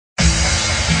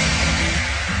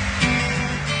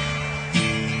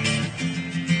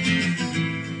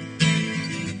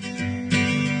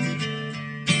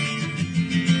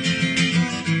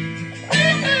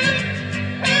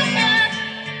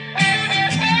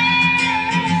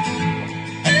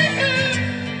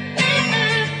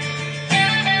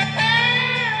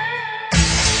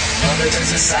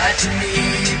like to me,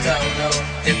 don't know.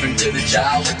 Different to the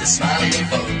child with the smiling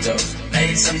photos.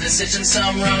 Made some decisions,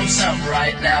 some wrong, some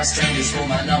right. Now strangers call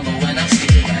my number when I'm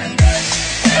sleeping at night.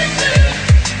 But there,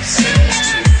 sinners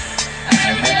too.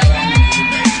 And now I'm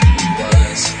moving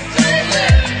words. Don't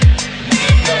let me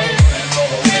go and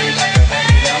roll away like a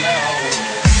penny down the hole.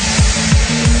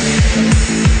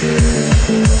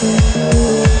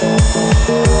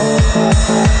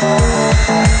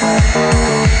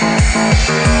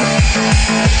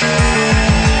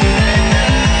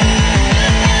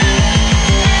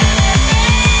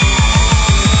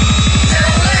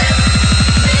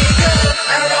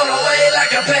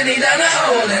 Penny down a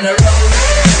hole in the road.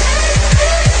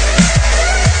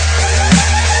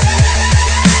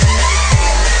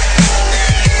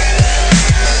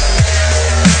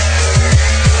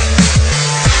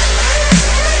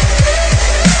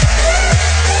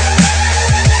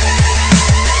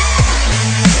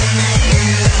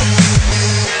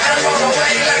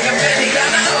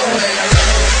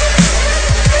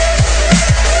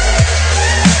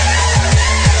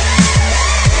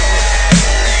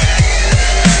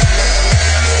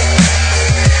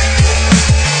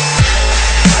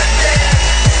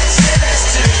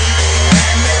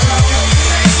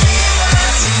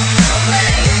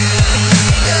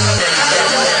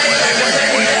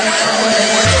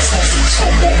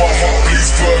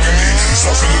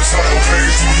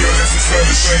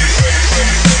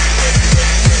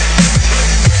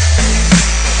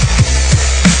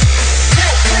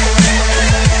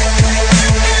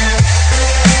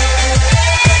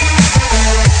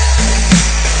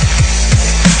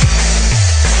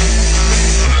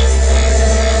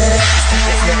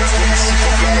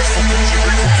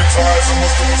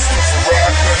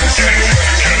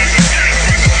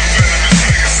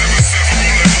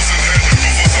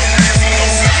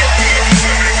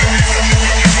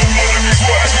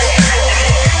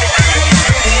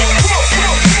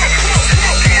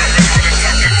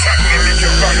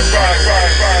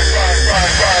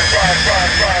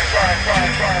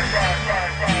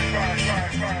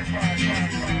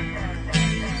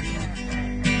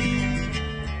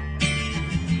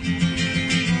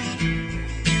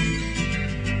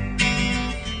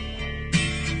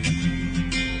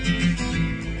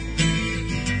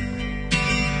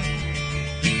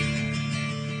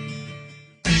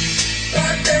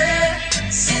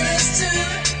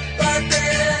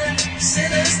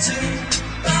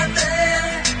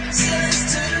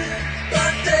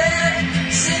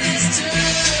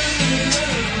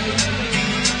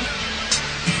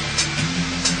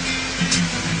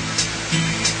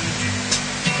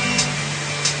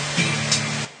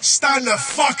 Stand the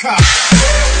fuck up!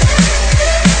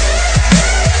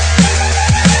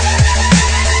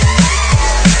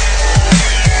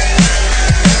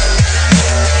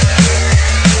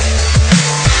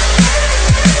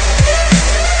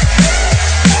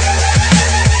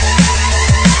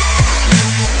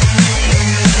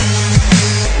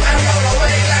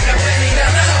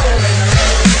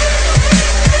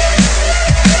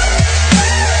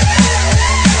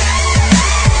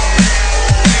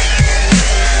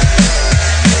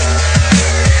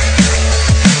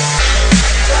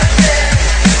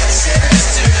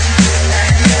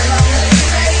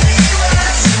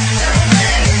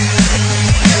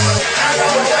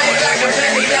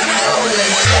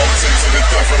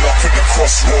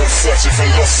 Searching for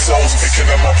lost souls, picking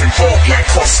them up in bulk like